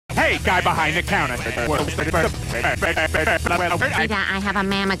Hey, guy behind the counter. Peter, I have a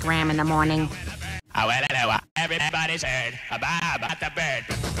mammogram in the morning. Oh, well, hello. Everybody's heard about the bird.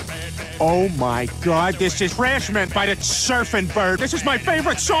 Oh my God, this is Rashman by the Surfin Bird. This is my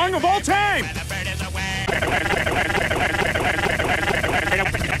favorite song of all time. The bird is away.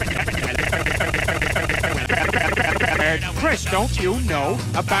 Chris, don't you know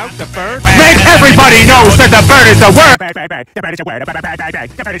about the bird? Make everybody knows that the bird is the word. The bird is a word. The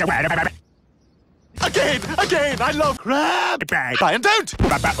bird is a word. Again, I love crab. Buy and don't.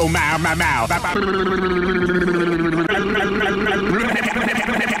 Oh, mow, mow, mow.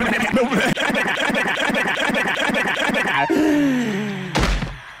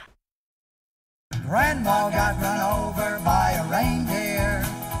 Grandma got run over by a reindeer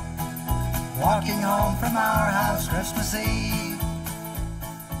walking home from our house Christmas Eve.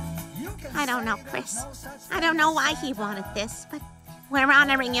 I don't know, Chris. I don't know why he wanted this, but we're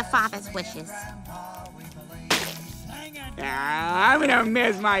honoring your father's wishes. I'm gonna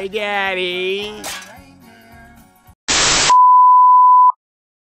miss my daddy.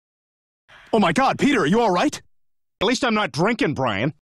 Oh my God, Peter, are you all right? At least I'm not drinking, Brian.